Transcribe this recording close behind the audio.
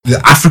The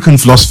African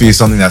philosophy is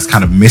something that's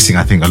kind of missing,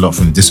 I think, a lot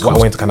from the discourse. What I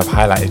wanted to kind of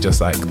highlight is just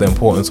like the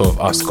importance of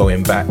us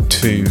going back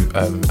to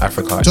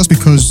Africa. Just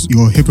because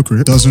you're a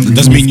hypocrite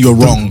doesn't mean you're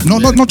wrong.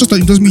 Not just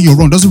that it doesn't mean you're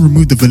wrong. Doesn't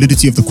remove the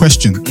validity of the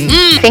question.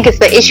 I think it's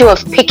the issue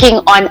of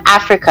picking on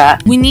Africa.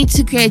 We need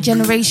to create a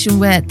generation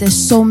where there's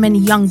so many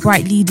young,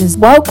 bright leaders.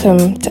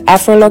 Welcome to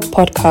Afrolog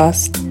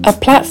Podcast, a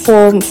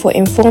platform for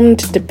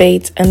informed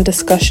debate and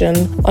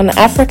discussion on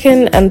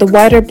African and the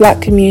wider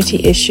Black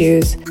community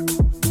issues.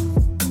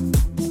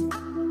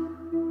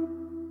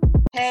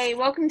 Hey,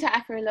 welcome to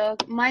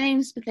Afrolog. My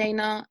name's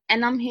Bethana,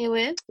 and I'm here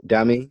with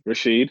Dami,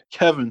 Rashid,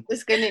 Kevin.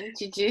 Just going to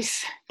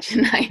introduce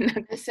Janina.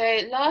 So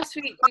last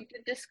week we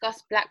did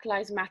discuss Black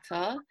Lives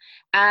Matter,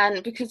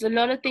 and because a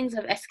lot of things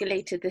have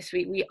escalated this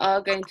week, we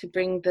are going to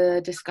bring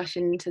the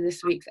discussion into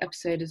this week's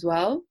episode as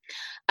well.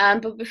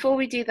 But before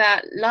we do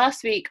that,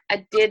 last week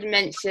I did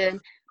mention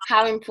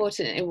how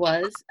important it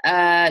was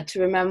to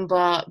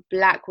remember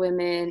Black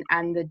women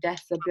and the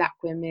deaths of Black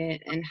women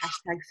and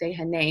hashtag say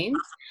her name.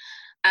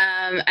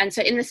 And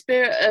so in the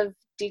spirit of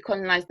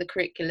decolonize the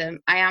curriculum,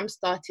 I am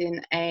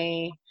starting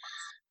a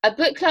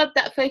book club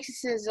that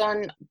focuses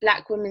on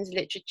Black women's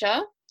literature,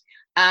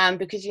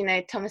 because, you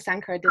know, Thomas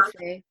Sankara did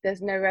say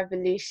there's no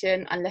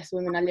revolution unless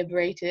women are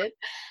liberated.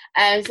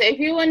 So if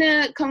you want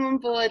to come on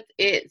board,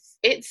 it's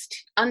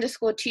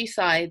 _2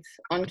 sides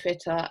on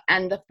Twitter.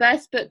 And the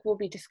first book we'll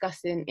be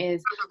discussing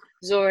is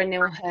Zora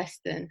Neale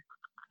Hurston.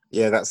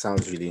 Yeah, that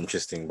sounds really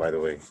interesting, by the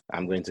way.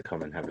 I'm going to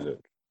come and have a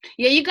look.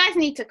 Yeah, you guys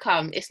need to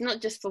come. It's not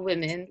just for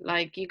women.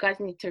 Like, you guys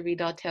need to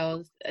read our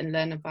tales and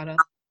learn about us.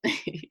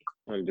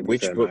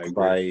 Which book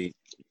by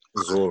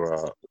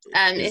Zora?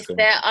 It's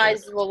Their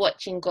Eyes Were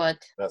Watching God.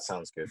 That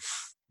sounds good.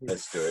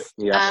 Let's do it.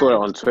 Yeah, I saw it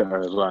on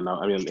Twitter as well.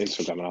 Now, I mean, on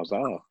Instagram, and I was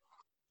like, oh,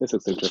 this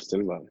looks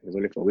interesting, but it's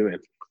only for women.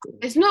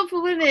 It's not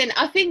for women.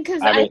 I think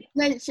because I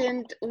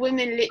mentioned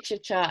women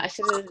literature, I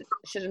should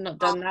have not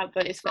done that,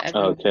 but it's for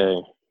everyone.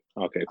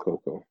 Okay,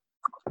 cool.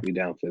 Be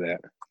down for that.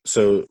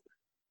 So,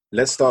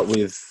 let's start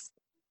with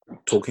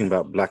talking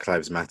about Black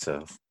Lives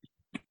Matter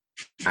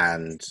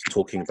and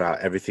talking about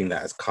everything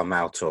that has come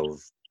out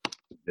of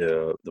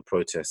the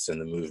protests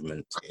and the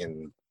movement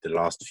in the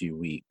last few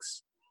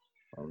weeks.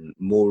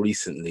 More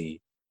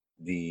recently,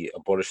 the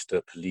Abolish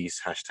the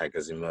Police hashtag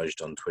has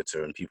emerged on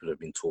Twitter, and people have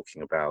been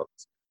talking about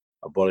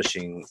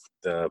abolishing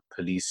the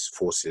police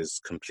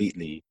forces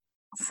completely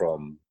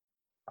from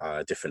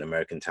different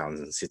American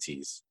towns and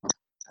cities.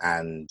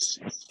 And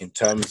in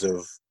terms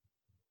of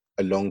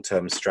a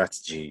long-term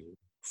strategy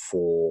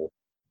for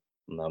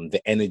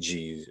the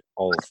energy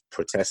of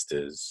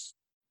protesters,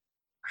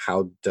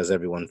 how does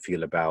everyone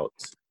feel about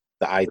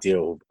the idea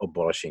of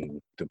abolishing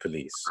the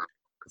police?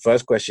 The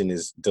first question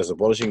is, does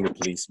abolishing the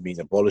police mean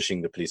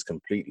abolishing the police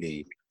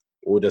completely,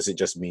 or does it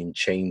just mean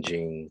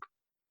changing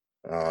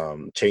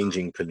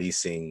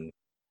policing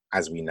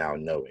as we now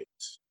know it?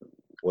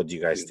 What do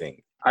you guys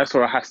think? I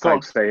saw a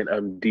hashtag saying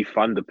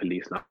defund the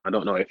police. Now, I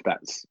don't know if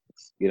that's,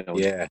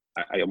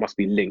 it must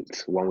be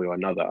linked one way or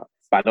another.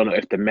 But I don't know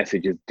if the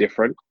message is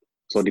different.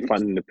 So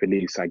defunding the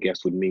police, I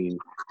guess, would mean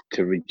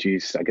to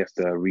reduce, I guess,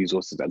 the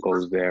resources that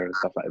goes there and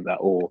stuff like that,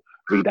 or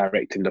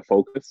redirecting the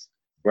focus.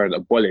 Whereas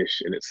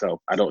abolish in itself,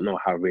 I don't know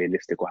how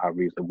realistic or how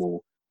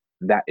reasonable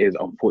that is,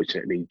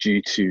 unfortunately,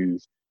 due to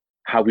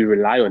how we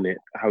rely on it,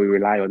 how we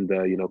rely on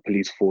the,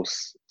 police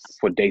force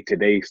for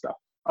day-to-day stuff.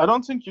 I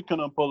don't think you can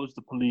abolish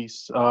the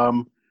police.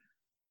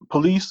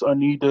 Police are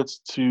needed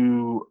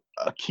to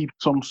keep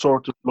some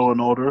sort of law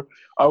and order.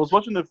 I was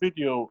watching a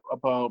video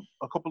about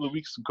a couple of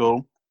weeks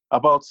ago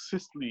about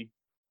Sicily,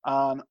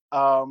 and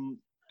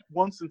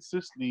once in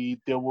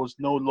Sicily there was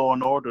no law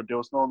and order. There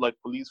was no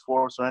police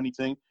force or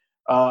anything.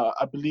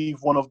 I believe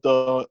one of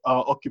the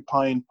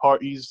occupying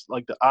parties,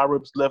 like the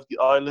Arabs, left the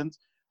island,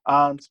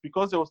 and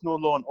because there was no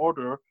law and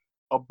order,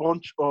 a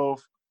bunch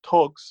of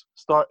thugs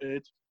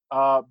started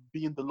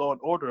being the law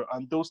and order,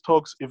 and those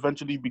thugs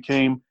eventually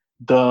became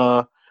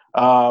the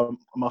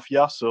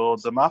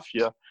mafioso, the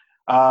mafia.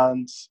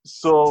 And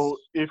so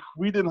if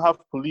we didn't have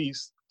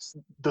police,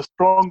 the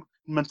strong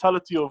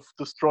mentality of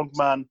the strong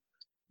man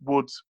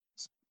would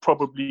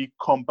probably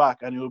come back,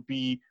 and it would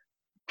be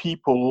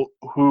people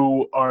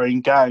who are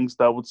in gangs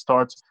that would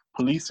start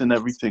policing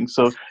everything.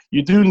 So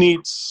you do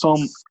need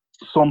some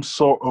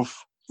sort of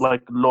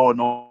law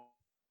and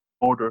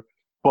order,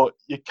 but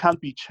it can't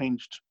be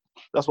changed.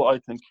 That's what I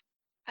think.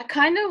 I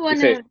kind of want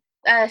to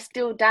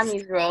steal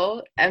Dami's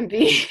role and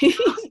be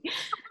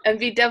and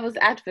be devil's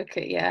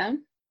advocate. Yeah.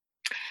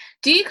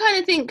 Do you kind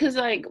of think, because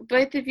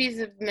both of you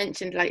have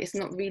mentioned it's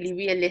not really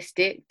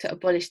realistic to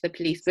abolish the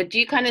police, but do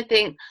you kind of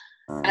think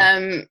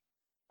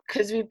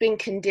because we've been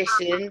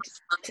conditioned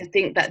to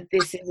think that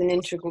this is an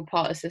integral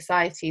part of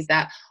society,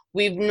 that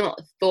we've not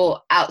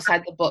thought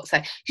outside the box?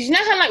 Because you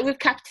know how with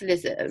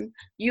capitalism,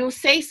 you'll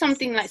say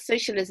something like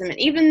socialism, and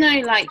even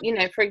though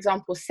for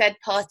example, said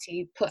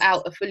party put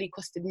out a fully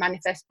costed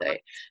manifesto,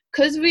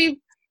 because we've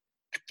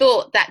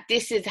thought that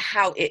this is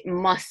how it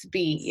must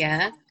be,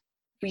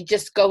 we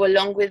just go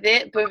along with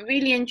it. But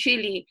really and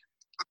truly,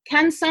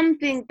 can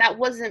something that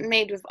wasn't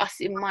made with us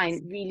in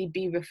mind really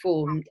be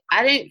reformed?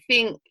 I don't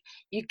think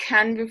you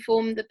can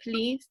reform the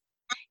police.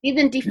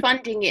 Even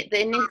defunding it,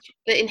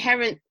 the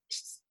inherent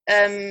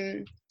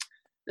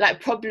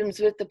like problems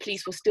with the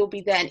police will still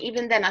be there. And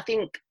even then, I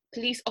think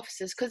police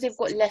officers, because they've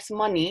got less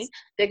money,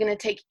 they're going to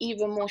take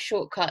even more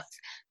shortcuts.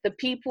 The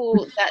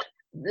people that,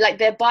 like,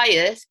 their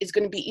bias is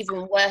going to be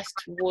even worse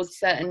towards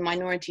certain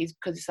minorities,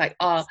 because it's like,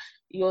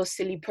 your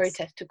silly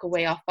protest took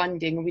away our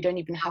funding, and we don't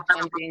even have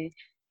funding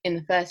in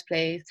the first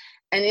place.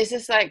 And it's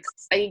just like,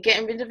 are you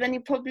getting rid of any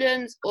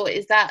problems, or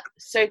is that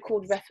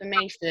so-called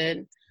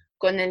reformation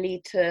going to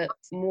lead to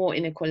more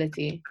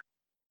inequality?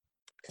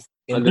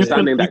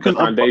 Understanding that the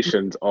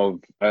foundations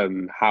of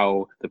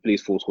how the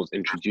police force was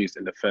introduced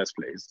in the first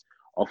place,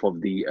 off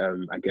of the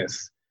I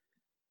guess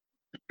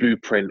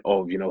blueprint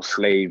of, you know,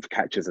 slave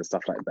catchers and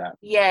stuff like that.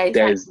 Yeah,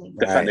 exactly. There's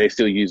the fact they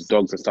still use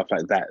dogs and stuff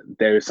like that.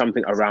 There is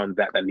something around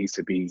that needs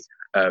to be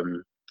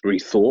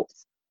rethought.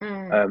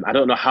 I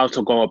don't know how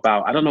to go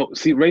about. I don't know.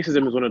 See,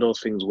 racism is one of those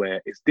things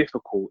where it's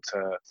difficult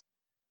to.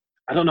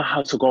 I don't know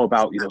how to go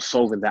about, you know,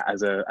 solving that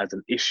as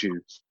an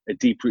issue, a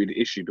deep-rooted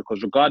issue,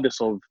 because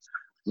regardless of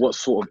what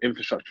sort of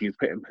infrastructure you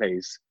put in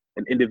place,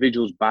 an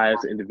individual's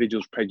bias, an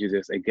individual's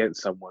prejudice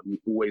against someone will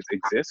always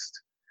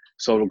exist.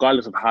 So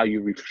regardless of how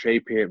you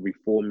reshape it,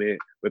 reform it,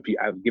 whether you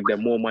give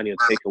them more money or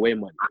take away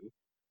money,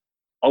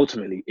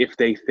 ultimately, if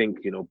they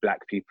think, you know,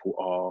 black people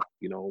are,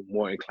 you know,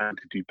 more inclined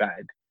to do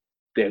bad,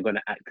 they're going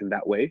to act in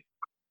that way.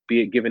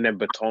 Be it giving them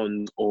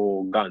batons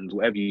or guns,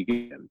 whatever you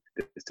give them,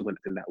 they're still going to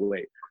act in that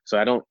way. So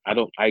I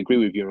agree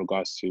with you in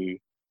regards to,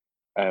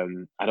 I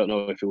don't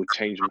know if it would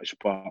change much,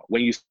 but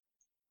when you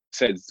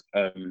said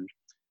do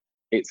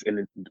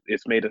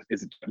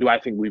I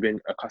think we've been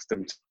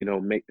accustomed to, you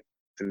know, make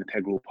an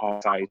integral part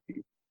of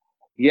society?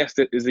 Yes,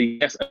 there is a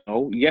yes and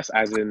no. Yes,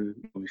 as in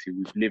obviously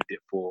we've lived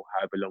it for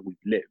however long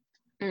we've lived.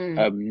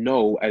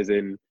 No, as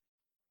in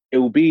it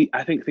will be,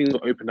 I think things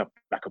will open up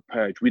like a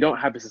purge. We don't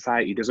have a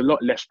society. There's a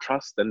lot less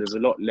trust, and there's a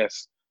lot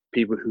less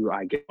people who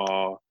I guess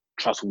are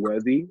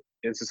trustworthy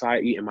in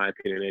society, in my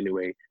opinion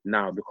anyway,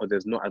 now, because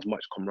there's not as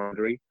much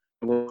camaraderie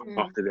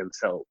after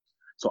themselves.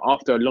 So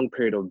after a long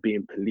period of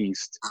being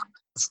policed,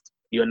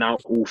 you're now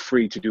all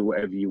free to do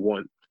whatever you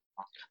want.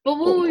 But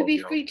will we be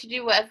free to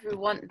do whatever we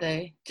want,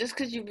 though? Just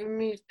because you've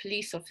removed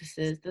police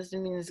officers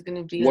doesn't mean there's going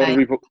to be what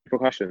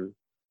repercussions?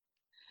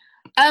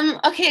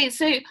 Okay,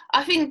 so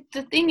I think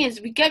the thing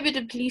is, we get rid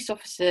of police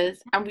officers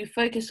and we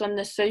focus on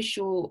the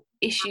social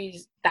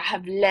issues that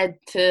have led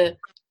to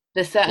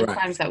the certain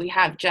crimes that we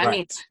have. Do you know what I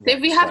mean? So if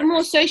we have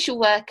more social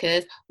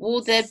workers,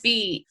 will there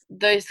be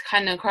those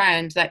kind of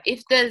crimes? Like,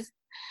 if there's,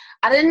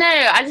 I don't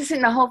know, I just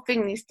think the whole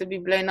thing needs to be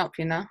blown up,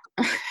 you know?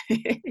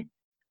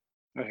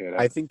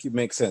 I think it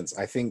makes sense.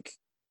 I think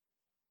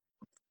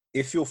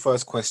if your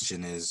first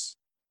question is,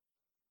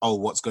 oh,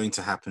 what's going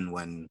to happen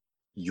when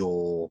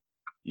you're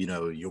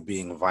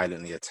being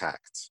violently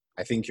attacked,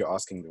 I think you're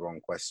asking the wrong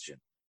question.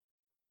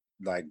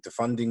 Like,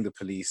 defunding the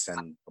police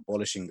and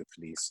abolishing the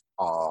police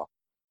are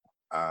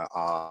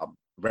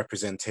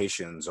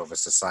representations of a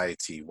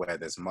society where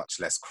there's much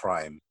less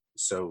crime,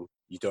 so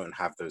you don't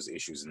have those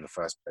issues in the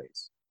first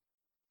place.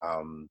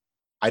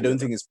 I don't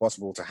think it's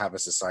possible to have a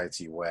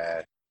society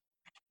where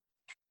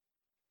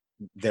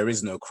there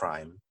is no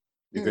crime,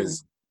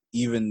 because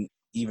even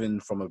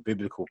from a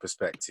biblical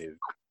perspective,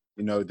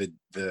 you know, the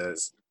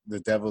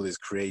devil is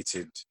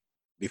created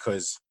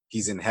because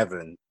he's in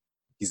heaven,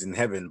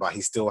 but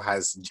he still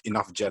has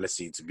enough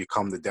jealousy to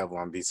become the devil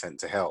and be sent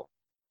to hell.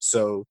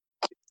 So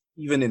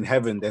even in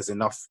heaven, there's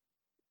enough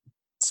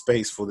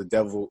space for the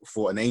devil,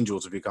 for an angel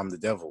to become the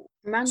devil.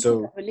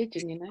 So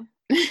religion, you know.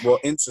 Well,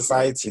 in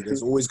society,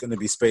 there's always going to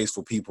be space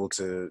for people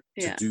to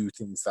do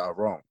things that are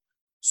wrong.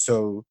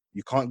 So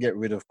you can't get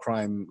rid of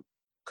crime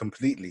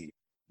completely,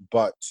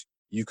 but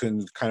you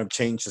can kind of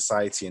change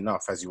society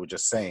enough, as you were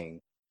just saying,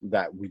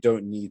 that we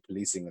don't need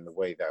policing in the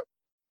way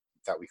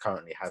that we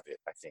currently have it,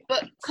 I think.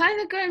 But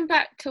kind of going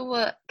back to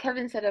what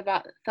Kevin said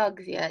about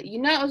thugs,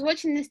 you know, I was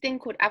watching this thing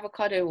called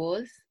Avocado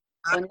Wars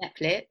on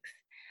Netflix,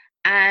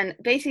 and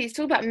basically it's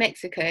all about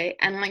Mexico,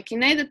 and, like, you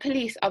know, the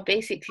police are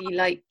basically,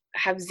 like,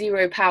 have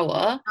zero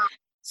power.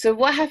 So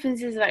what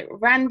happens is, like,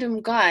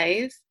 random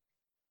guys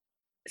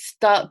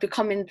start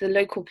becoming the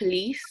local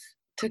police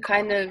to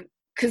kind of,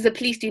 because the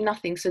police do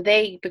nothing, so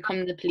they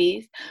become the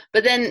police.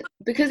 But then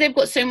because they've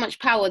got so much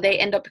power, they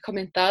end up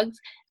becoming thugs,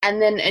 and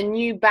then a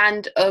new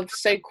band of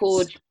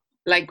so-called,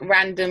 like,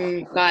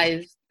 random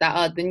guys that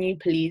are the new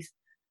police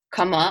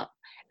come up,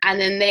 and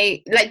then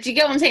they, like, do you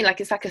get what I'm saying? Like,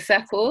 it's like a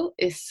circle.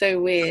 It's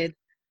so weird.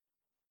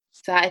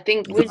 So I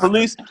think the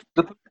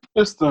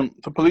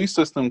police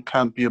system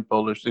can't be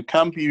abolished. It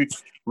can be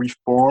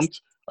reformed.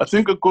 I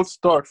think a good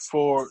start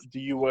for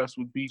the US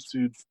would be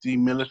to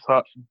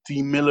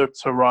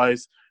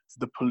demilitarize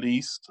the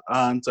police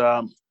and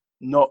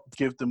not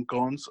give them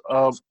guns.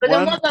 But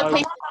then what about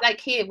places like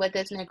here where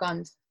there's no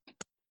guns?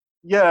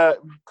 Yeah,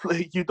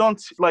 you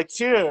don't, like,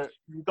 here,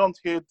 you don't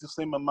hear the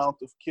same amount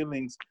of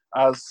killings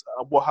as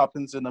what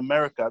happens in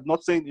America. I'm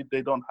not saying that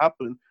they don't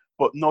happen,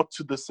 but not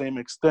to the same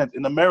extent.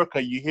 In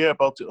America, you hear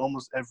about it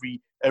almost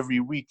every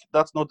week.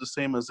 That's not the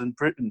same as in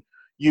Britain.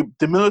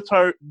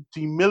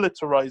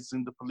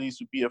 Demilitarizing the police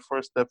would be a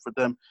first step for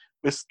them.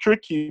 It's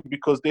tricky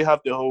because they have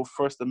their whole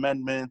First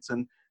Amendment,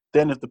 and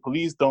then if the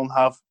police don't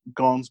have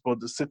guns but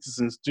the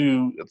citizens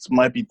do, it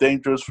might be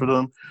dangerous for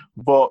them.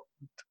 But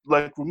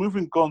like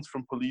removing guns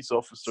from police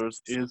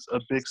officers is a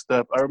big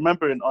step. I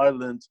remember in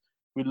Ireland,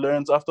 we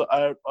learned after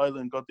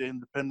Ireland got their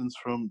independence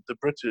from the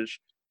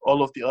British,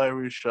 all of the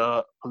Irish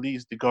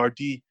police, the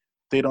Gardaí,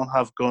 they don't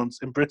have guns.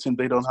 In Britain,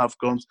 they don't have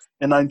guns.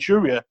 In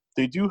Nigeria,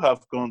 they do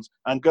have guns.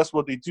 And guess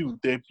what they do?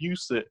 They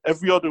abuse it.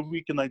 Every other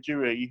week in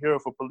Nigeria, you hear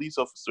of a police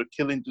officer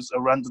killing just a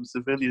random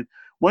civilian.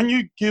 When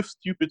you give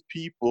stupid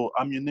people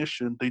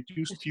ammunition, they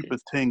do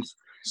stupid things.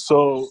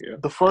 So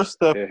the first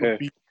step would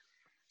be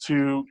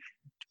to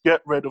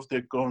get rid of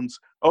their guns.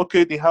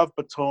 Okay, they have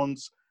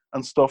batons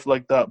and stuff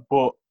like that,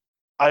 but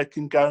I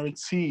can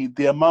guarantee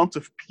the amount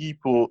of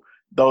people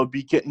that would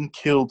be getting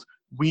killed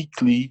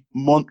weekly,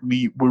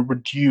 monthly will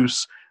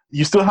reduce.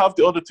 You still have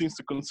the other things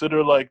to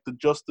consider, like the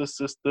justice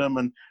system,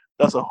 and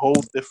that's a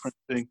whole different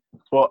thing.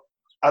 But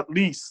at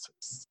least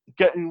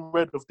getting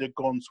rid of their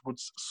guns would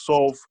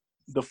solve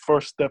the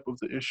first step of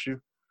the issue.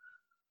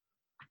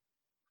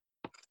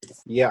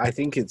 Yeah, I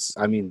think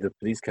the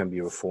police can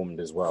be reformed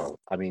as well.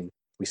 I mean,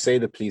 we say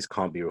the police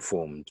can't be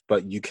reformed,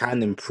 but you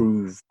can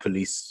improve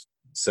police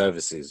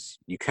services.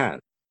 You can.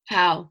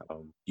 How?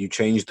 You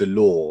change the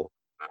law.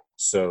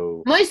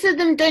 So most of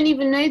them don't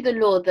even know the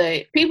law, though.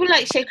 People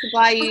like Sheikh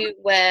Bayou,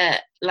 where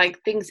like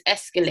things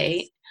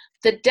escalate,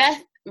 the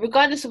death,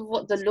 regardless of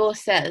what the law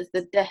says,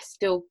 the death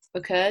still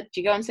occurred. Do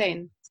you get what I'm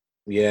saying?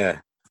 Yeah,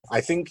 I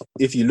think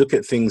if you look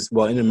at things,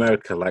 well, in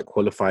America, like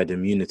qualified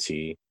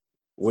immunity,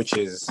 which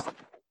is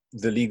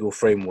the legal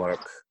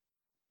framework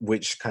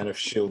which kind of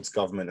shields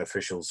government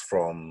officials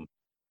from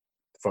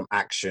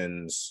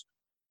actions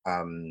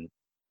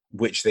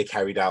which they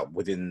carried out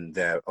within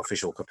their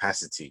official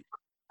capacity.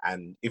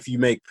 And if you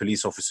make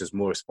police officers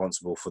more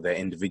responsible for their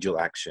individual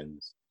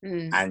actions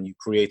and you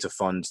create a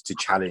fund to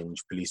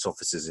challenge police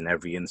officers in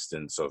every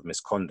instance of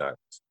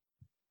misconduct,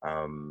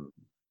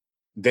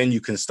 then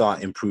you can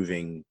start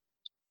improving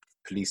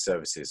police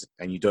services,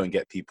 and you don't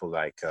get people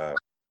like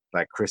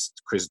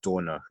Chris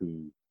Dorner,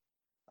 who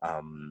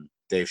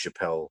Dave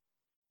Chappelle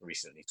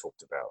recently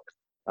talked about.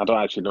 I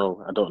don't actually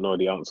know. I don't know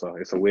the answer.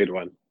 It's a weird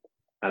one,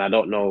 and I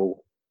don't know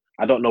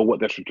what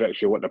the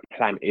trajectory, what the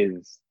plan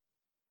is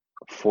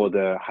for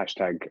the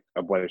hashtag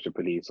abolish the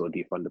police or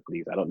defund the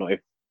police. I don't know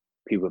if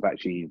people have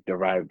actually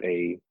derived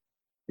a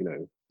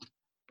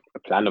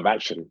plan of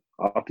action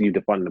after you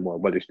defund them or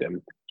abolish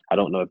them. I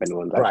don't know if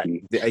anyone's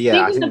actually.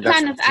 Yeah, Speaking of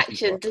plan of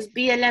action, does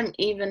BLM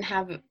even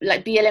have,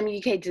 like BLM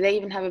UK, do they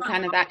even have a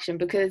plan of action?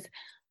 Because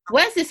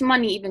where's this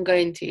money even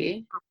going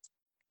to?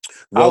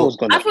 Well,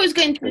 I thought it was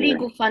going to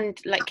legal fund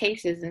like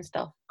cases and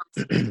stuff.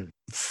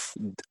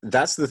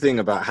 That's the thing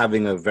about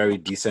having a very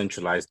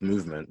decentralized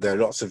movement. There are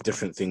lots of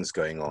different things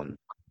going on.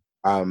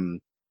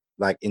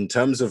 Like in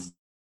terms of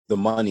the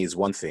money is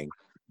one thing,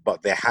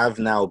 but there have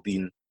now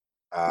been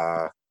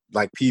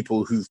like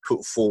people who've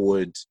put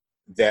forward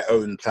their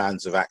own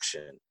plans of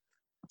action.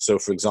 So,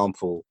 for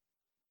example,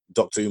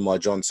 Dr. Umar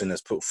Johnson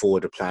has put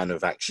forward a plan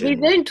of action. We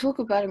don't talk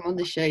about him on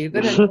the show. You're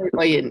going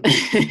to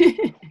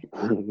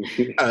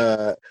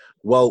know.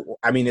 Well,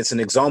 I mean, it's an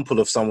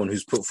example of someone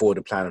who's put forward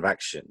a plan of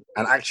action.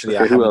 And actually,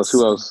 who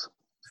else?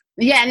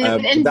 Yeah,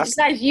 and that's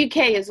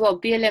UK as well,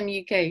 BLM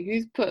UK.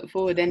 Who's put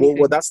forward anything?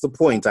 Well, that's the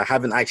point. I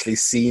haven't actually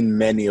seen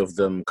many of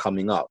them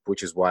coming up,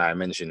 which is why I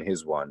mentioned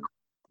his one.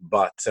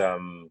 But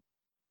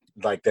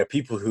like, there are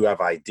people who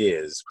have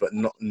ideas, but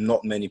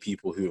not many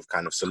people who have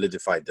kind of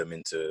solidified them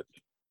into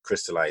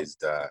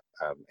crystallized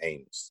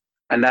aims.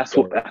 And I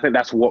think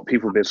that's what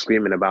people have been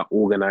screaming about,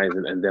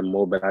 organizing and then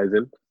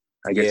mobilizing.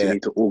 I guess you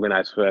need to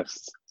organize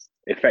first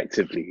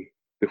effectively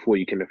before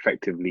you can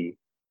effectively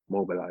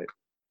mobilize.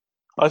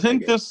 I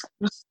think this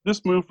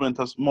movement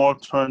has more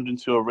turned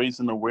into a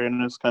raising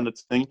awareness kind of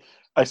thing,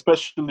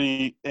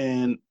 especially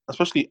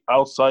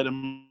outside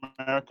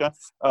America.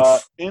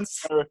 In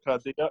America,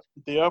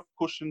 they are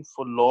pushing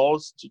for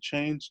laws to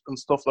change and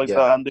stuff like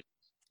that, and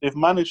they've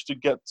managed to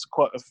get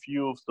quite a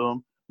few of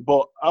them.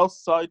 But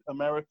outside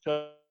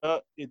America,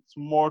 it's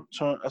more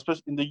turned,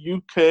 especially in the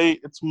UK,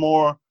 it's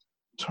more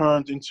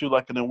turned into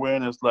like an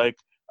awareness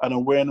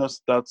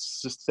that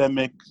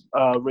systemic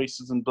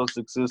racism does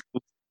exist.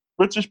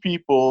 British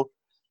people,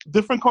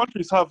 different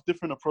countries have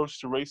different approach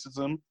to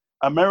racism.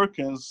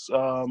 Americans,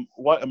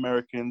 white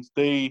Americans,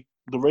 the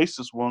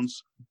racist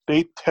ones,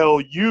 they tell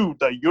you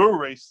that you're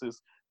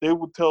racist. They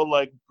would tell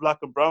like black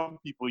and brown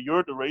people,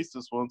 you're the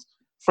racist ones.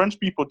 French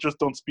people just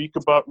don't speak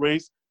about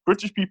race.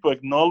 British people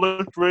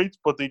acknowledge race,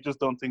 but they just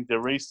don't think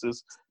they're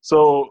racist.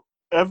 So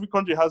every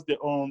country has their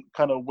own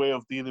kind of way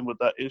of dealing with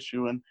that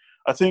issue. And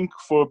I think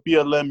for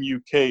BLM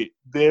UK,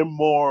 they're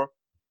more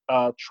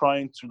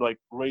trying to like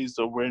raise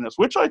awareness,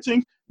 which I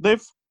think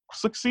they've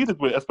succeeded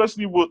with,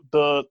 especially with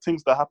the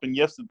things that happened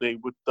yesterday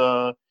with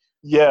the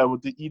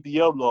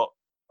EDL law.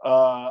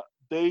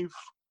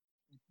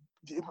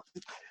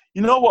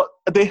 You know what?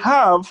 They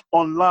have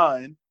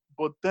online,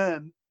 but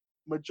then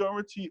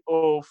majority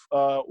of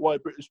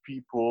white British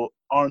people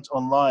aren't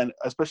online,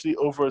 especially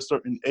over a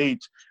certain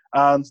age.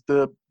 And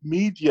the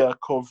media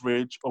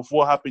coverage of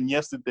what happened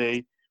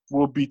yesterday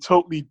will be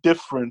totally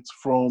different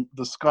from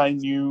the Sky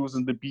News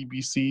and the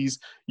BBCs.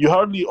 We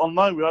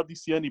hardly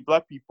see any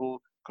black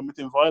people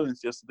committing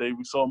violence yesterday.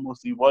 We saw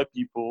mostly white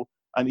people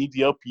and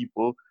EDL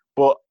people.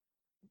 But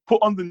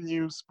put on the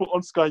news, put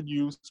on Sky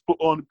News, put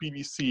on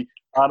BBC,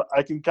 and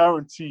I can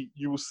guarantee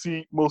you will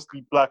see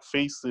mostly black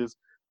faces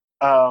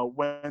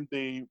when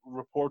they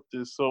report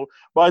this. So,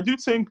 but I do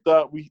think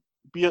that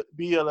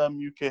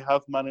BLM UK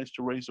have managed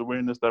to raise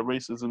awareness that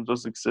racism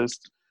does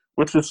exist,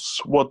 which is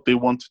what they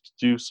wanted to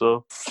do.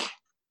 So,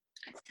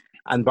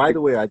 and by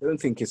the way, I don't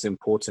think it's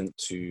important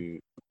to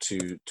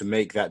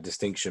make that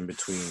distinction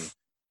between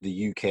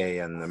the UK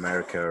and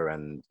America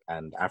and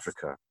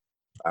Africa.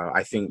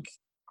 I think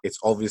it's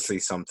obviously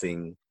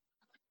something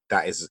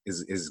that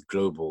is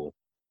global.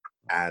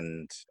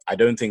 And I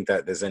don't think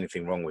that there's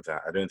anything wrong with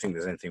that. I don't think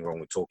there's anything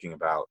wrong with talking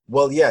about.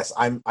 Well, yes,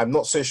 I'm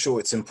not so sure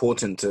it's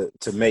important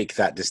to make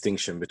that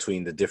distinction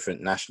between the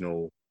different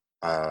national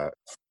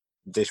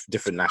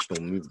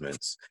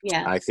movements.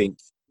 Yeah, I think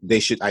they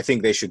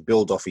should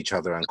build off each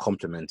other and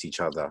complement each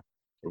other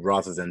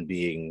rather than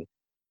being,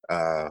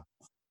 what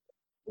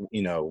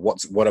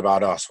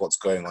about us? What's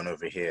going on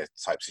over here?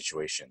 Type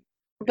situation.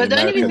 But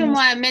the only reason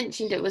why I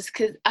mentioned it was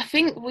because I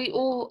think we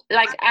all,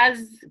 like,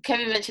 as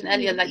Kevin mentioned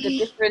earlier, like the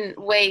different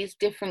ways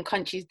different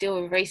countries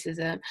deal with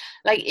racism.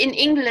 Like in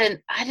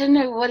England, I don't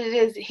know what it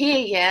is here,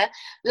 yeah?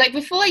 Like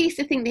before I used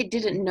to think they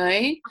didn't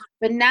know,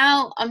 but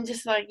now I'm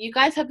just like, you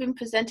guys have been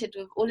presented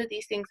with all of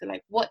these things,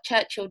 like what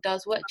Churchill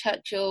does, what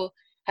Churchill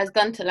has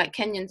done to like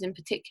Kenyans in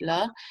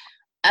particular.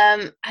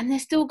 And they're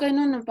still going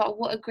on about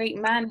what a great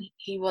man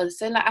he was.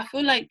 So like, I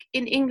feel like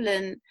in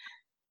England,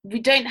 we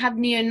don't have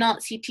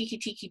neo-Nazi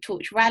tiki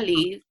torch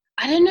rallies.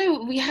 I don't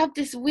know, we have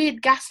this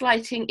weird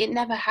gaslighting, it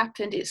never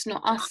happened, it's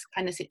not us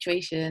kind of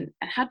situation.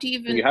 And how do you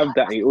even... You have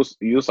that, and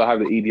you also have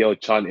the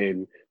EDL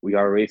chanting, we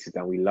are racist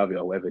and we love it,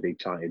 or whatever they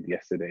chanted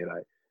yesterday.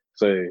 Like,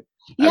 so...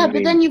 Yeah,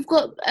 but then you've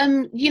got,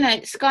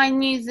 Sky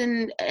News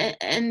and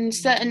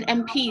certain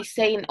MPs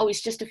saying, oh,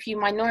 it's just a few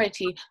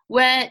minority.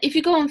 Where if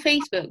you go on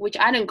Facebook, which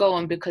I don't go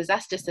on because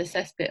that's just a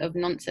cesspit of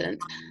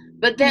nonsense,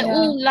 but they're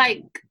all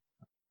like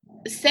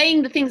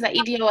saying the things that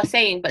EDO are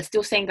saying, but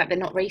still saying that they're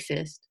not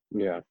racist.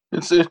 Yeah,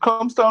 it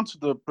comes down to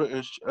the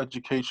British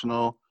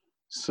educational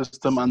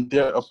system and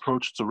their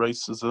approach to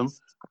racism.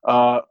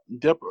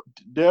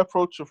 Their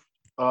approach to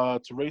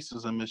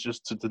racism is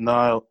just to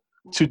deny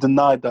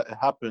that it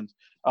happened.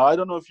 I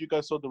don't know if you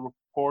guys saw the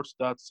reports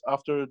that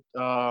after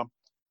a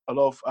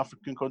lot of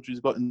African countries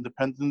got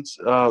independence,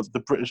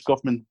 the British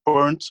government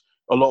burnt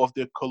a lot of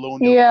their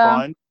colonial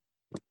crime.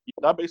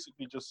 That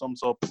basically just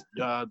sums up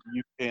the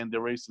UK and their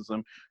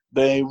racism.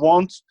 They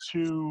want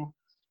to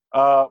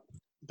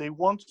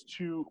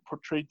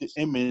portray the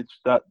image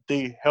that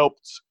they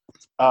helped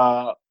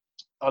a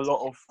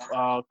lot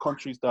of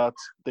countries that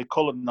they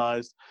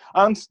colonized,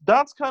 and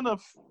that kind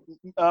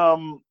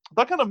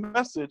of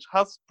message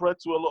has spread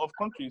to a lot of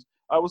countries.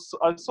 I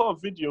saw a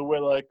video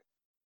where like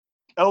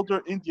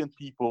elder Indian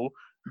people,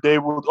 they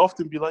would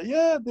often be like,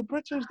 yeah, the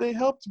British, they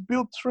helped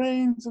build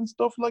trains and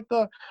stuff like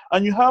that.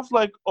 And you have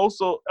like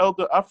also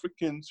elder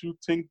Africans who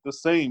think the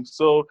same.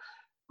 So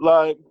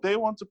like they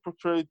want to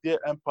portray their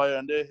empire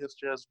and their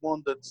history as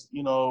one that's,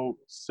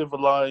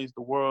 civilized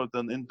the world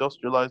and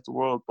industrialized the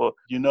world. But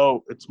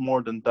it's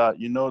more than that.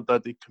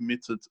 That they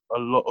committed a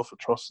lot of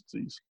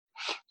atrocities.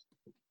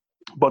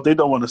 But they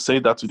don't want to say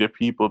that to their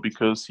people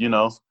because,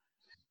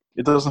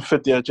 it doesn't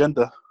fit their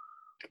agenda.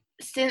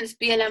 Since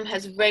BLM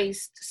has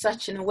raised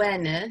such an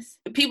awareness,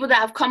 people that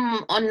have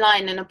come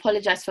online and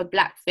apologized for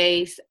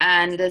blackface,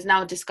 and there's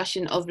now a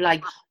discussion of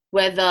like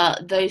whether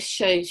those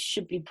shows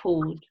should be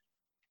pulled.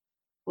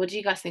 What do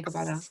you guys think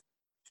about that?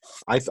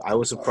 I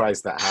was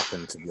surprised that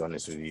happened, to be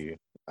honest with you.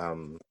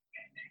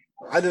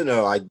 I don't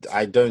know.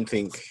 I don't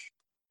think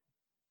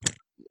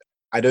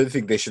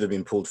they should have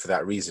been pulled for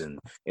that reason.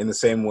 In the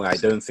same way, I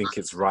don't think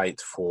it's right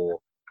for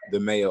the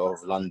mayor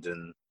of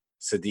London,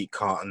 Sadiq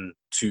Khan,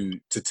 to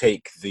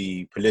take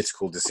the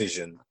political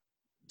decision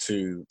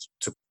to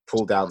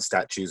pull down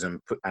statues and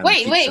put. And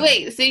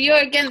wait. So you're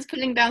against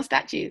pulling down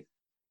statues?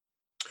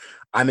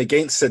 I'm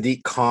against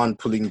Sadiq Khan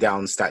pulling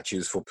down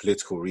statues for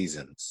political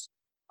reasons.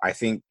 I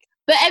think.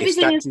 But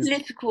everything is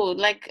political.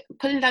 Like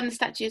pulling down the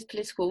statue is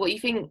political. What you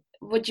think?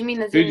 What do you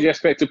mean? Who do you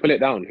expect to pull it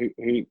down?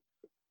 Who?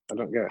 I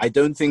don't get it. I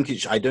don't think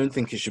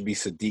it should be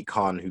Sadiq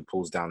Khan who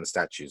pulls down the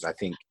statues. I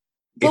think.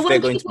 But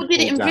when people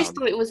did it in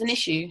Bristol, it was an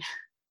issue.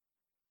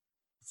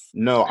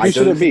 No, I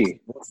don't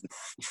think.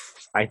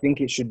 I think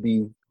it should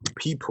be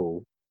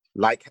people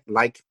like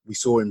we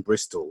saw in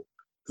Bristol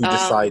who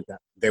decide that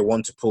they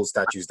want to pull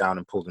statues down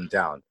and pull them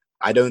down.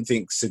 I don't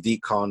think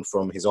Sadiq Khan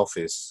from his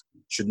office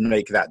should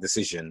make that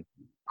decision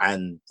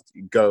and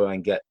go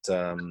and get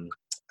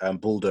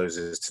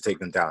bulldozers to take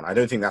them down. I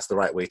don't think that's the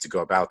right way to go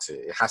about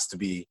it. It has to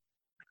be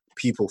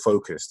people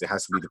focused. It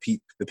has to be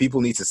the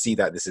people need to see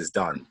that this is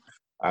done.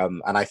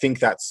 And I think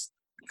that's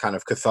kind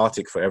of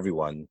cathartic for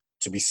everyone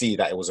to see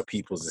that it was a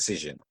people's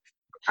decision.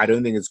 I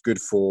don't think it's good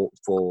for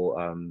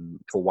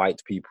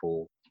white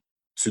people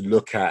to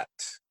look at.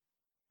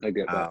 I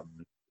get that.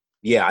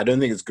 I don't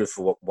think it's good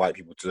for white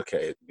people to look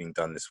at it being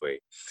done this way.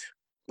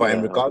 But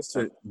in regards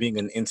to it being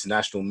an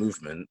international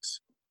movement,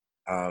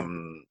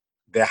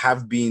 there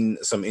have been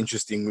some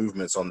interesting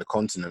movements on the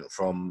continent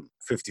from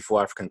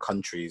 54 African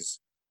countries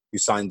who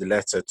signed a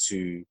letter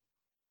to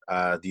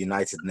the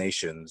United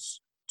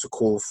Nations to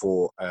call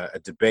for a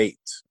debate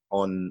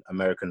on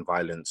American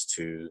violence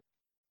to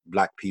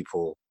Black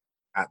people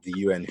at the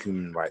UN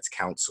Human Rights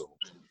Council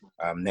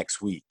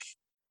next week.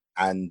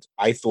 And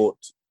I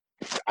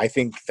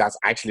think that's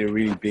actually a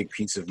really big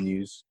piece of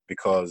news,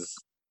 because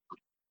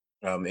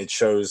it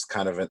shows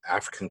kind of an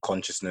African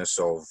consciousness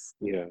of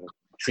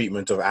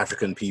treatment of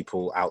African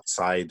people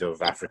outside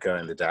of Africa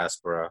and the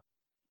diaspora.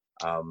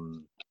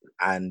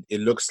 And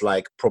it looks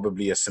like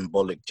probably a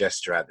symbolic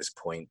gesture at this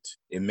point.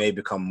 It may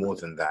become more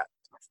than that,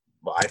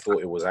 but I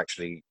thought it was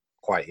actually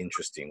quite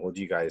interesting. What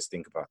do you guys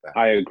think about that?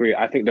 I agree.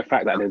 I think the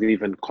fact that there's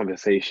even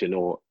conversation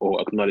or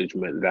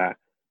acknowledgement that,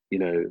 you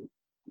know,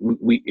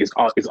 it's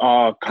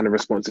our kind of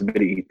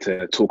responsibility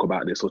to talk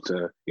about this, or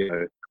to, you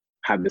know,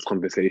 have this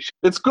conversation.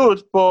 It's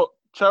good, but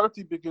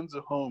charity begins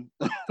at home.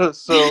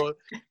 So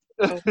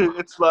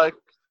it's like,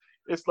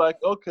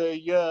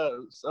 okay,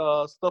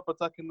 stop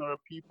attacking our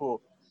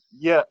people.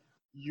 Yeah,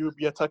 you'll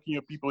be attacking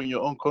your people in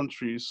your own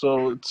country.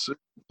 So it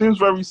seems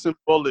very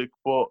symbolic,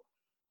 but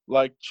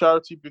like,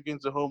 charity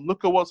begins at home.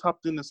 Look at what's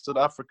happening in South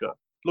Africa.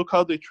 Look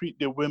how they treat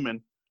their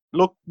women.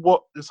 Look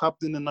what is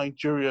happening in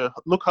Nigeria.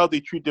 Look how they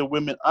treat their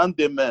women and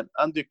their men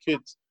and their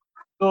kids.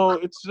 So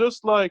it's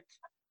just like,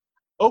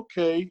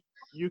 okay,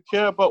 you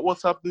care about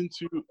what's happening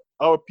to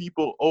our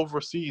people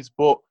overseas,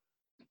 but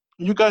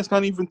you guys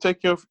can't even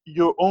take care of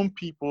your own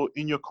people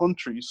in your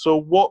country. So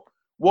what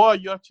are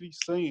you actually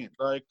saying?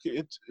 Like,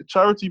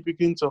 charity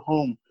begins at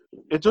home.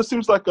 It just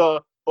seems like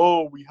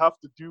we have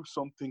to do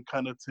something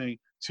kind of thing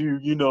to,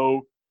 you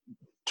know,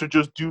 to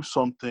just do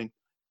something.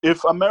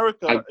 If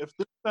America, if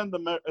they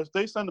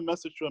send a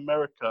message to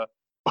America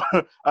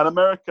and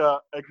America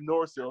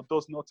ignores it or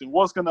does nothing,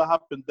 what's going to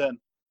happen then?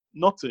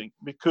 Nothing,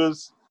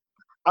 because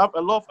a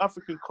lot of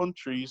African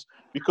countries,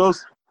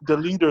 because the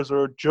leaders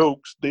are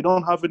jokes, they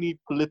don't have any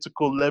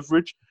political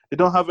leverage, they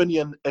don't have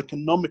any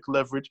economic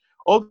leverage.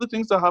 All the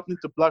things that are happening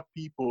to Black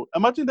people,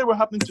 imagine they were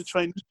happening to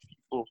Chinese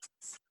people.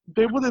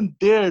 They wouldn't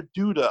dare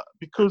do that,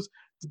 because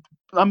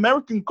the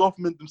American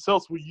government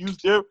themselves will use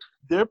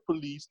their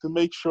police to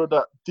make sure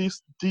that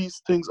these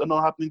things are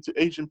not happening to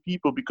Asian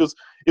people. Because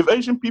if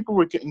Asian people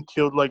were getting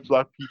killed like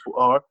Black people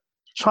are,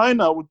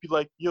 China would be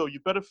like, yo, you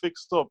better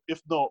fix up.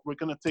 If not, we're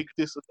going to take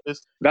this.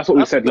 That's what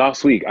we said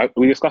last week.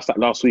 We discussed that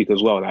last week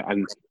as well.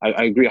 And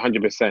I agree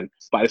 100%.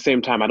 But at the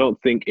same time, I don't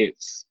think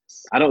it's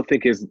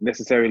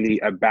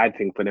necessarily a bad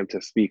thing for them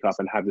to speak up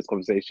and have this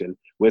conversation.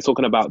 We're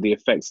talking about the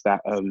effects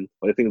that, or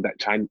the things that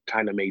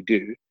China may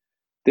do.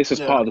 This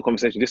is part of the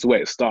conversation. This is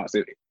where it starts.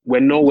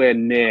 We're nowhere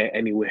near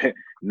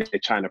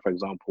China, for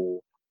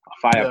example.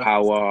 Our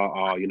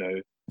firepower,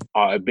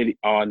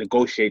 our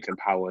negotiating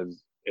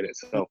powers in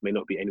itself may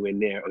not be anywhere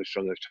near as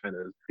strong as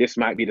China's. This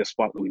might be the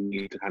spot that we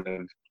need to kind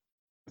of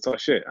talk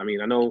shit. I mean,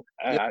 I know,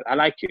 I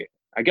like it.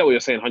 I get what you're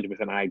saying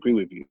 100%. I agree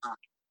with you.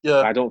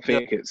 Yeah. I don't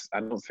think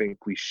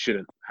we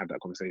shouldn't have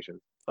that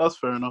conversation. That's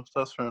fair enough.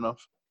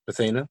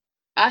 Athena?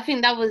 I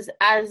think that was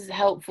as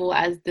helpful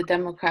as the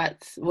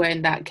Democrats were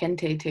in that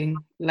Kente thing.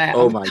 Like,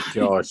 oh my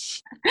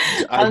gosh.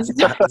 I'm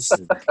sorry.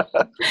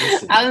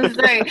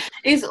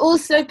 It's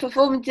also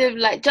performative,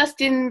 like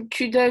Justin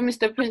Trudeau,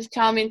 Mr. Prince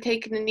Charming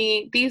taking the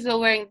knee. These are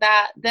wearing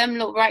that, them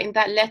lot writing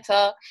that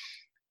letter.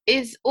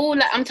 It's all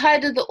like, I'm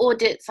tired of the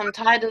audits, I'm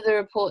tired of the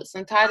reports,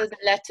 I'm tired of the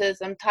letters,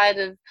 I'm tired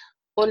of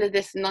all of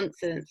this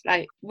nonsense.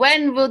 Like,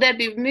 when will there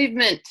be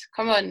movement?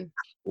 Come on.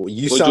 Well,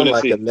 you sound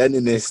like a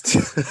Leninist.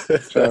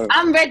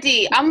 I'm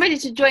ready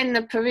to join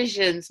the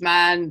Parisians,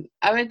 man.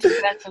 I'm ready to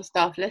learn some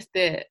stuff. Let's do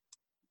it.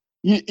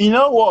 You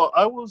know what?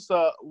 I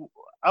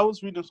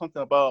was reading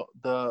something about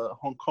the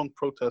Hong Kong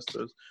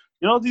protesters.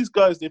 You know, these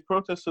guys, they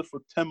protested for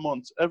 10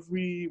 months.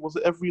 Every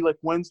like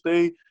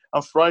Wednesday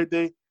and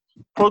Friday,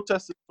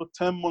 protested for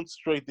 10 months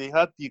straight. They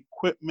had the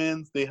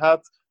equipment, they had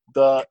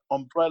the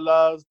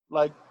umbrellas.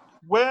 Like,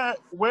 where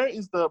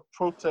is the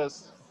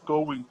protest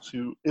going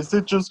to? Is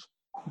it just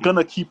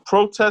gonna keep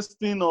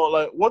protesting, or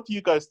like, what do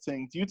you guys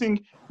think? Do you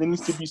think there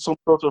needs to be some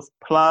sort of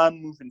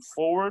plan moving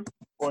forward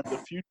or in the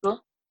future?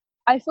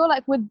 I feel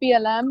like with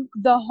BLM,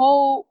 the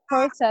whole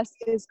protest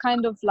is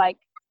kind of like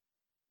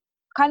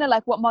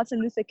what Martin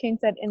Luther King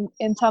said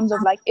in terms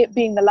of like it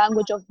being the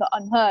language of the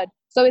unheard.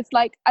 So it's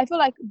like, I feel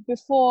like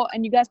before,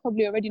 and you guys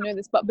probably already know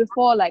this, but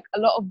before, like, a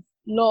lot of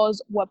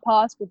laws were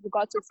passed with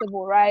regard to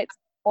civil rights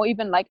or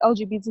even like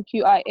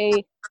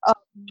LGBTQIA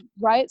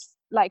rights,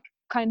 like,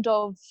 kind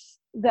of,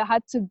 there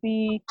had to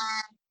be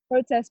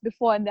protests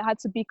before, and there had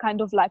to be kind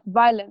of like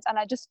violence. And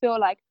I just feel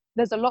like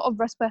there's a lot of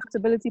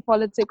respectability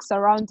politics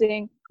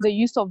surrounding the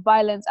use of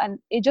violence, and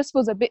it just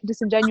feels a bit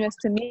disingenuous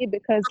to me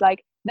because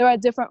like there are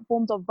different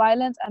forms of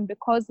violence, and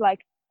because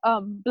like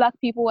Black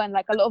people and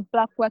like a lot of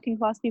Black working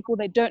class people,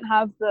 they don't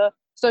have the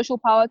social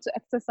power to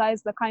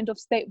exercise the kind of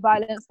state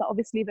violence that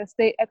obviously the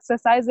state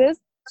exercises.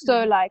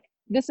 So like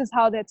this is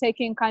how they're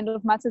taking kind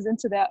of matters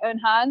into their own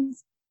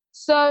hands.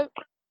 So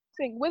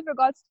with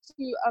regards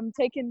to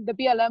taking the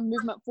BLM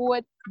movement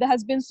forward, there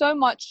has been so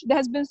much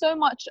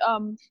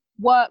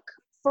work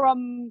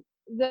from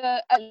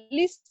at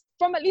least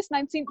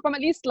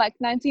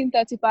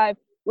 1935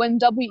 when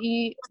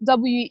W.E.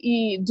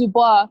 Du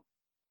Bois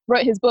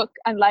wrote his book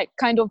and like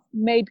kind of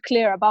made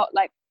clear about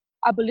like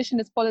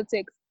abolitionist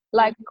politics.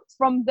 Like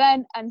from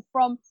then and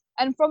from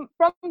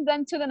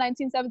then to the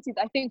 1970s,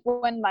 I think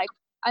when like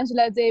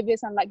Angela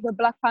Davis and like the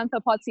Black Panther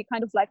Party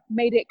kind of like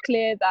made it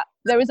clear that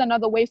there is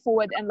another way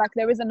forward and like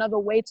there is another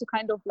way to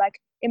kind of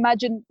like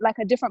imagine like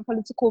a different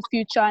political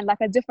future and like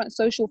a different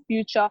social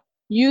future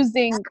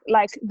using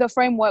like the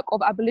framework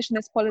of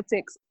abolitionist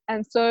politics.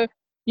 And so,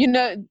 you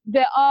know,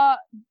 there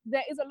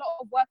is a lot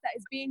of work that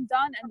is being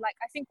done, and like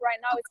I think right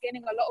now it's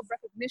gaining a lot of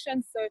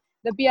recognition. So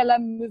the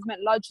BLM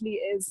movement largely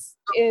is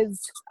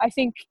I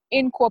think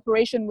in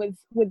cooperation with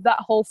that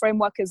whole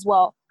framework as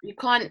well. You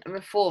can't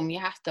reform, you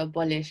have to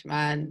abolish,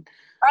 man.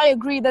 I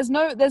agree. There's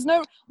no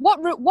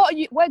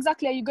what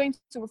exactly are you going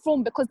to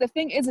reform? Because the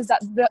thing is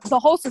that the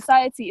whole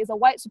society is a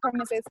white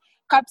supremacist,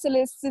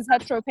 capitalist, cis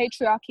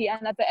heteropatriarchy,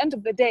 and at the end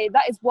of the day,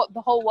 that is what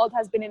the whole world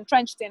has been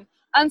entrenched in.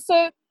 And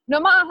so no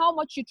matter how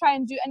much you try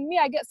and do, and me,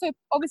 I get so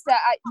obviously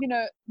I you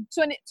know,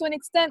 to an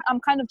extent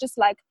I'm kind of just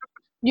like,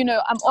 you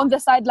know, I'm on the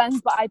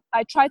sidelines, but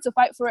I try to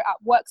fight for it at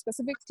work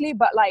specifically.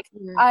 But like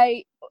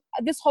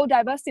this whole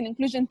diversity and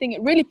inclusion thing,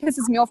 it really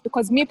pisses me off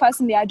because me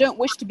personally, I don't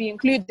wish to be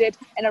included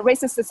in a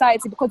racist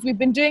society because we've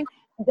been doing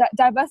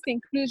diversity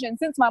inclusion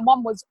since my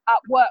mom was at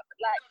work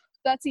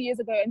like 30 years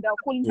ago and they were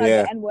calling her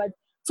the N-word.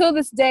 Till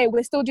this day,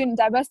 we're still doing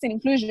diversity and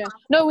inclusion.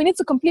 No, we need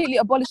to completely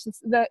abolish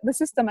the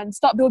system and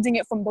start building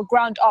it from the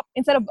ground up.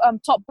 Instead of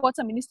top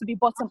bottom, it needs to be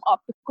bottom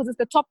up because it's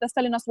the top that's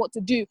telling us what to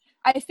do.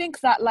 I think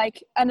that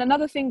like, and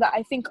another thing that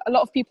I think a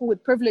lot of people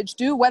with privilege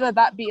do, whether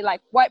that be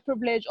like white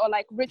privilege or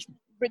like rich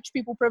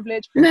people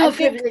privilege, male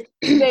privilege,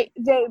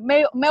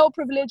 male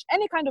privilege,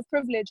 any kind of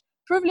privileged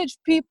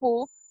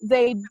people,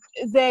 they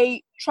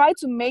try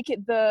to make it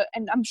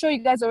and I'm sure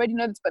you guys already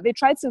know this, but they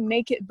try to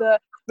make it the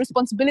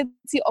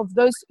responsibility of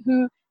those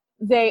who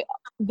their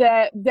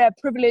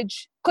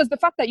privilege, because the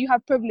fact that you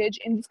have privilege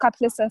in this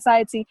capitalist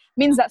society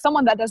means that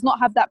someone that does not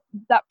have that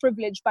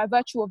privilege by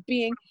virtue of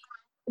being,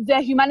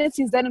 their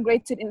humanity is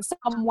denigrated in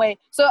some way.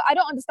 So I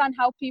don't understand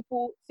how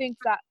people think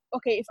that,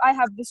 okay, if I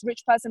have this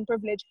rich person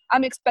privilege,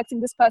 I'm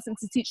expecting this person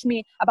to teach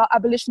me about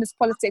abolitionist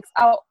politics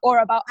or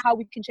about how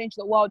we can change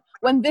the world.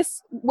 When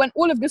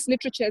all of this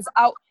literature is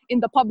out in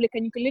the public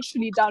and you can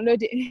literally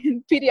download it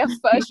in PDF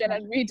version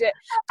and read it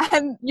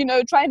and, you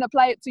know, try and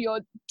apply it to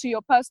your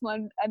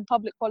personal and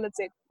public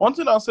politics. One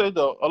thing I'll say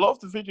though, a lot of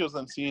the videos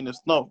I'm seeing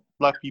is not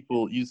Black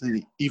people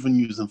using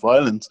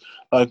violence.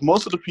 Like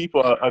most of the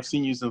people I've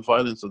seen using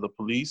violence are the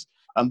police.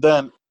 And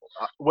then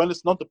when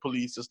it's not the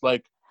police, it's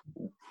like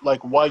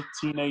white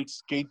teenage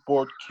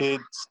skateboard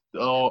kids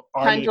or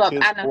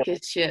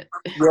anarchist shit.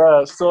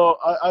 Yeah, so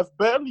I've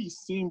barely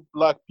seen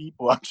Black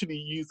people actually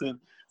using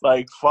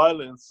like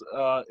violence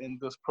in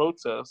this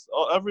protest.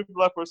 Every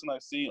Black person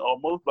I've seen, or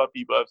most Black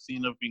people I've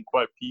seen, have been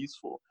quite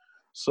peaceful.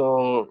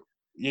 So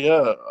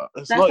yeah,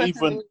 it's that's not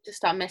even to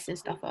start messing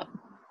stuff up.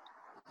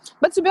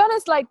 But to be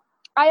honest, like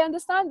I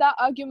understand that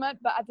argument,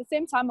 but at the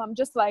same time, I'm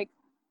just like,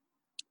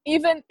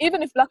 even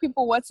if Black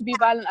people were to be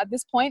violent at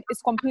this point,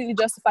 it's completely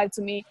justified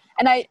to me.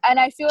 And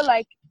I feel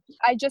like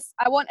I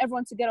want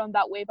everyone to get on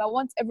that wave. I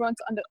want everyone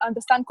to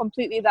understand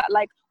completely that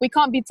like we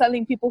can't be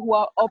telling people who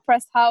are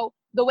oppressed how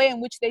the way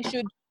in which they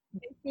should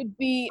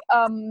be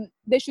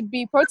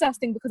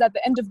protesting, because at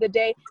the end of the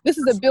day, this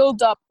is a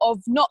build-up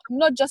of not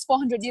just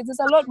 400 years. It's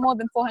a lot more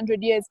than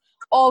 400 years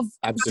of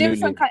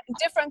different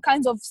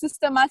kinds of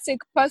systematic,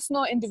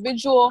 personal,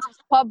 individual,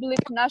 public,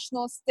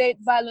 national, state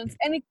violence.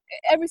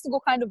 Every single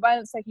kind of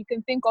violence like you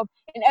can think of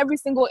in every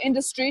single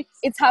industry,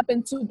 it's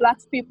happened to Black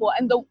people,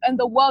 and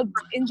the world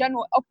in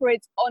general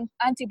operates on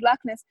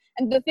anti-Blackness.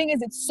 And the thing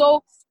is,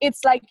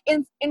 it's like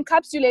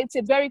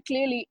encapsulated very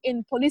clearly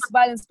in police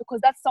violence because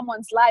that's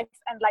someone's life,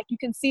 and like you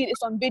can see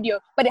it's on video,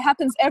 but it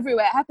happens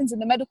everywhere. It happens in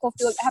the medical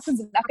field, it happens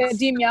in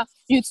academia.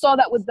 You saw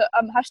that with the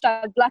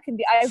hashtag Black in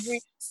the Ivory.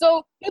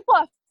 So people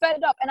are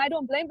fed up, and I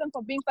don't blame them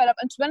for being fed up.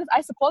 And to be honest,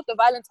 I support the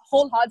violence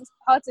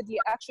wholeheartedly,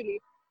 actually.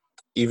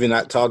 Even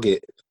at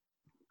Target.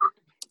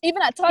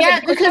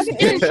 Yeah, because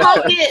didn't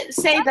Target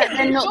say that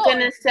they're not going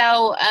to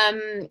sell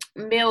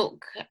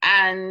milk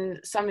and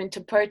something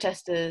to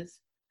protesters?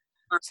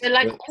 So,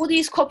 like, all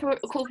these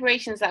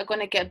corporations that are going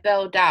to get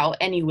bailed out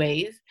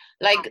anyways,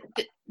 like,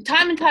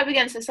 time and time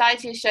again,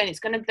 society has shown it's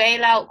going to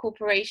bail out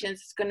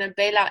corporations, it's going to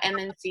bail out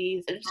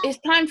MNCs. It's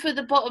time for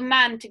the bottom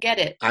man to get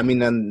it. I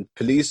mean, and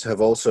police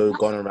have also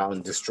gone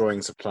around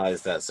destroying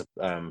supplies that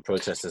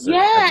protesters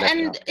have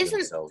and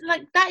isn't,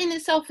 like, that in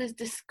itself is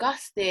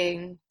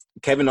disgusting.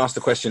 Kevin asked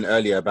a question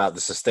earlier about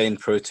the sustained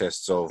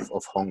protests of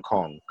Hong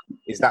Kong.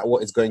 Is that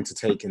what it's going to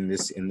take in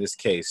this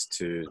case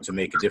to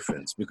make a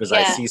difference? Because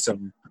I see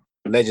some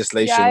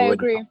legislation. Yeah, I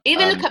agree.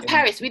 Even look at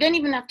Paris. We don't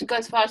even have to go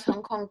as far as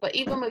Hong Kong, but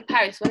even with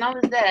Paris, when I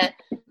was there,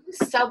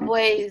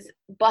 subways,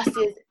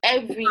 buses,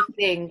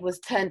 everything was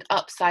turned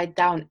upside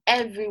down.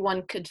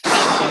 Everyone could feel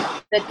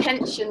it. The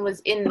tension was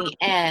in the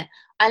air.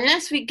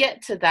 Unless we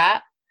get to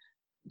that,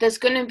 there's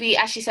going to be,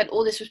 as she said,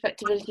 all this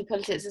respectability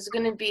politics. There's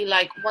going to be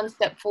like one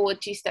step forward,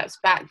 two steps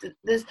back.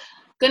 There's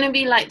going to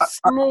be like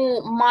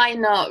small,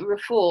 minor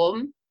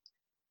reform.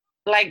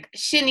 Like,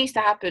 shit needs to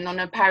happen on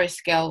a Paris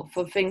scale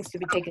for things to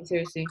be taken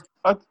seriously.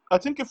 I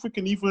think if we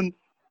can even,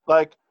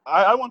 like,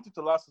 I want it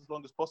to last as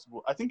long as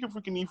possible. I think if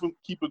we can even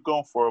keep it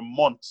going for a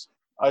month,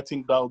 I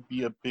think that would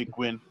be a big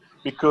win.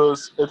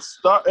 Because it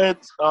started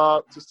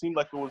to seem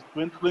like it was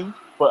dwindling,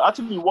 but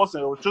actually it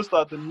wasn't. It was just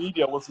that the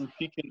media wasn't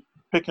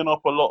picking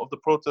up a lot of the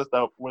protests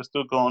that were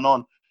still going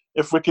on.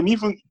 If we can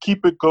even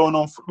keep it going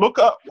on, look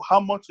at how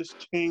much has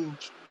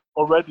changed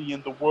already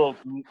in the world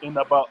in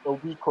about a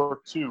week or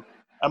two.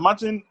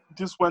 Imagine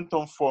this went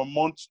on for a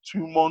month,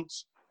 2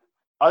 months.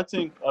 I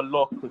think a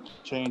lot could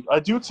change. I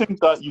do think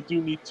that you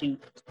do need to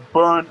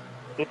burn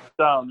it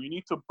down. You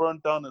need to burn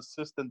down a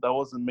system that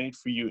wasn't made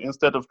for you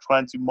instead of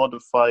trying to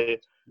modify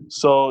it.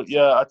 So,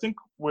 yeah, I think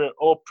we're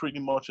all pretty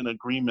much in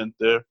agreement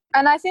there.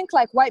 And I think,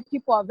 like, white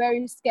people are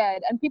very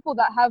scared, and people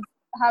that have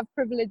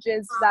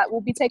privileges that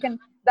will be taken,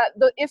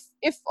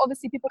 if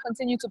obviously people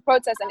continue to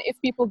protest and if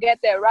people get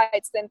their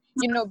rights, then,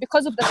 you know,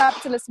 because of the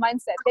capitalist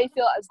mindset, they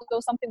feel as though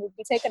something would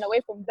be taken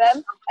away from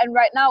them. And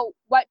right now,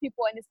 white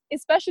people, and it's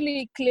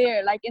especially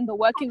clear, like in the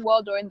working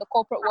world or in the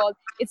corporate world,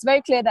 it's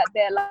very clear that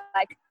they're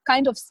like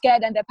kind of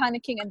scared and they're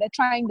panicking and they're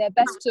trying their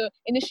best to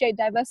initiate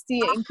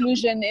diversity,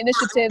 inclusion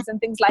initiatives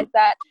and things like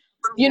that.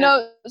 You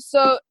know,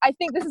 so I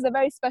think this is a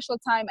very special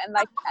time, and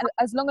like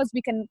as long as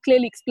we can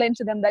clearly explain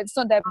to them that it's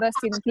not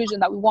diversity and inclusion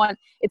that we want,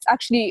 it's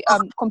actually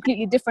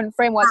completely different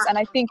frameworks. And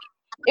I think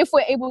if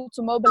we're able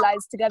to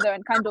mobilize together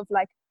and kind of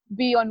like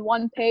be on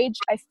one page,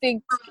 I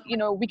think, you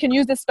know, we can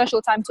use this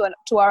special time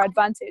to our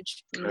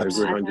advantage. I agree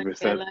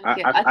 100%.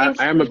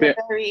 I am a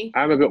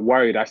bit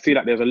worried. I see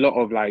that there's a lot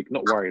of, like,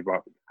 not worried,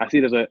 but I see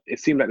it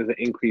seems like there's an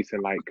increase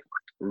in like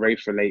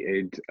race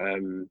related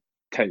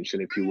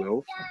tension, if you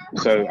will.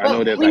 So I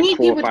know there's like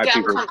 4 or 5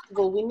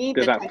 people.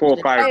 There's like 4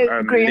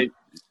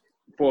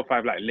 or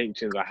 5 like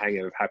lynchings or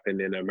hangings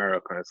happen in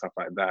America and stuff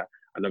like that.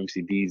 And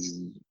obviously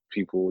these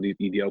people, these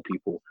EDL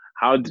people,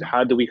 how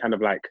do we kind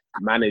of like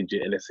manage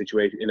it in a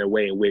situation, in a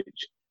way in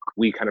which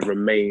we kind of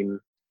remain?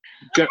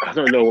 I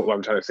don't know what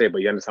I'm trying to say,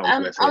 but you understand what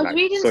I'm trying to say. I was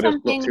reading so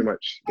something. There's not too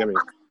much. Get me?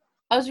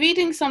 I was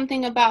reading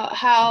something about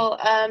how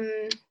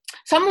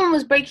someone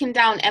was breaking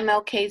down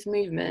MLK's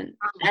movement,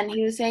 and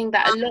he was saying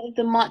that a lot of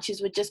the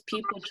marches were just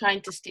people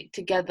trying to stick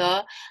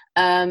together,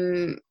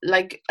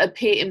 like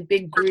appear in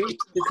big groups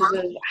because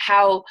of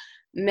how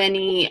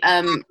many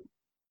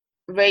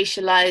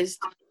racialized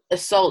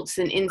assaults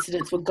and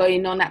incidents were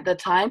going on at the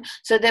time.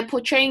 So they're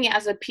portraying it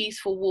as a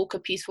peaceful walk, a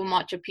peaceful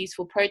march, a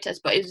peaceful protest,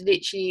 but it was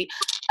literally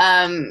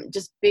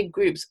just big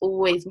groups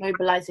always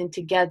mobilizing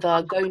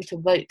together, going to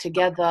vote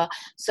together.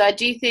 So I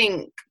do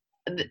think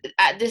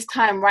at this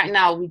time right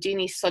now we do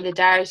need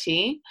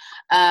solidarity,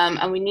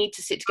 and we need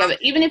to sit together.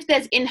 Even if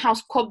there's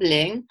in-house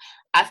cobbling,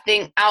 I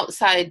think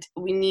outside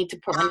we need to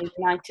put on a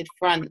united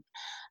front.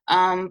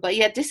 But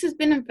yeah, this has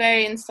been a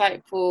very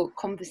insightful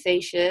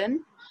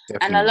conversation.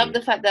 Definitely. And I love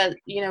the fact that,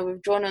 you know,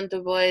 we've drawn on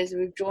Du Bois,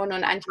 we've drawn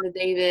on Angela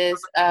Davis,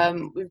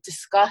 we've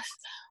discussed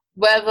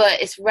whether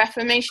it's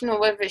reformation or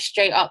whether it's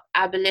straight up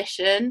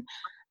abolition,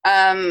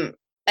 and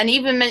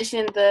even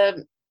mentioning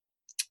the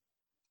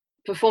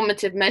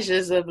performative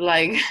measures of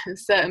like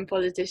certain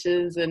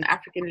politicians and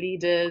African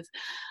leaders.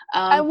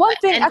 And one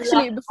thing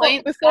actually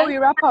before we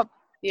wrap up,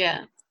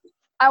 yeah,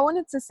 I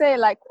wanted to say,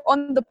 like,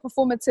 on the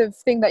performative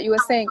thing that you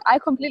were saying, I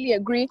completely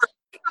agree.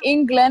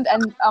 England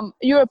and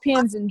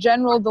Europeans in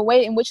general, the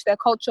way in which their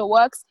culture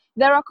works,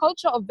 they're a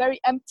culture of very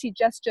empty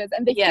gestures,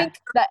 and they think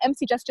that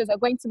empty gestures are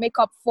going to make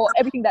up for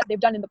everything that they've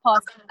done in the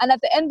past. And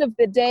at the end of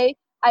the day,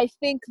 I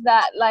think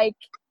that, like,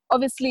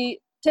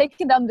 obviously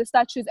taking down the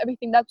statues,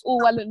 everything, that's all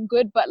well and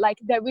good, but like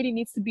there really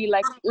needs to be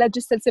like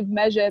legislative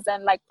measures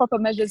and like proper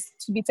measures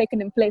to be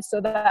taken in place so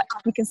that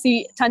we can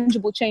see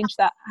tangible change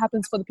that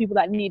happens for the people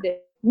that need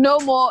it. No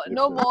more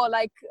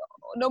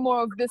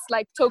of this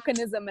like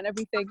tokenism and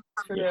everything.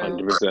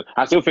 100%.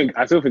 I still think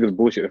it's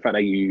bullshit. The fact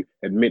that you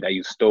admit that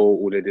you stole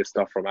all of this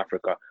stuff from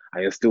Africa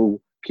and you're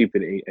still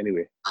keeping it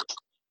anyway.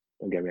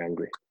 Don't get me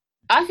angry.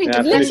 I think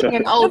letting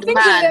an old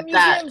man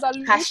that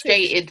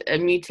castrated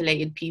and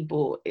mutilated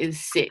people is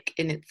sick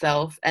in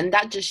itself, and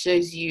that just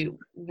shows you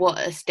what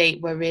a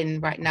state we're in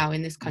right now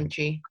in this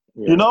country.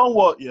 You know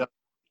what? Yeah,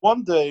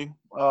 one day,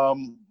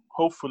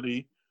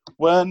 hopefully,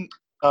 when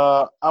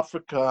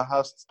Africa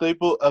has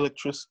stable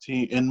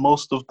electricity in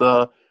most of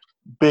the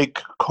big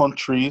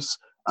countries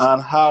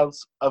and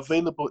has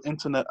available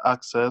internet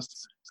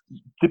access,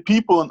 the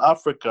people in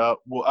Africa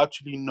will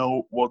actually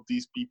know what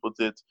these people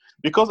did.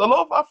 Because a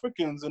lot of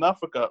Africans in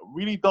Africa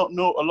really don't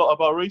know a lot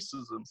about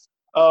racism.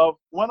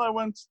 When I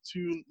went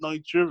to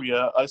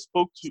Nigeria, I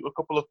spoke to a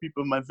couple of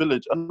people in my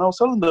village, and I was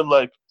telling them,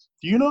 like,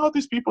 do you know how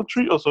these people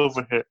treat us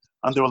over here?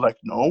 And they were like,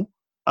 no.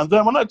 And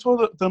then when I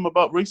told them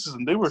about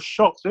racism, they were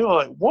shocked. They were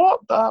like, what?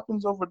 That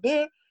happens over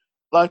there?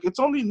 Like, it's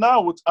only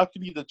now it's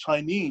actually the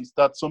Chinese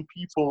that some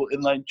people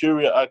in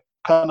Nigeria are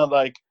kind of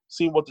like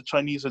seeing what the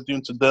Chinese are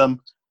doing to them,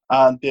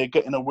 and they're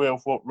getting aware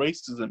of what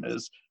racism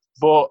is.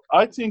 But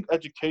I think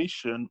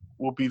education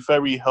will be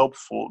very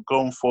helpful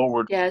going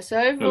forward. Yeah, so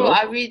overall,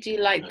 I really do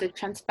like the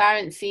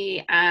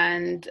transparency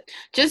and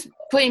just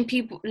putting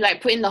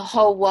the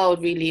whole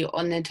world really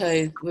on their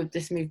toes with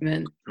this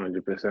movement.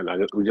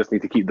 100%. We just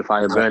need to keep the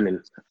fire burning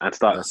and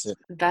start.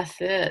 That's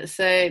it.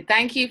 So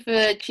thank you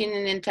for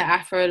tuning into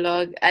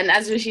Afrolog. And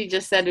as Rishi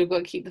just said, we've got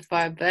to keep the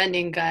fire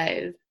burning,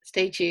 guys.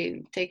 Stay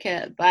tuned. Take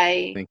care.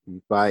 Bye. Thank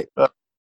you. Bye.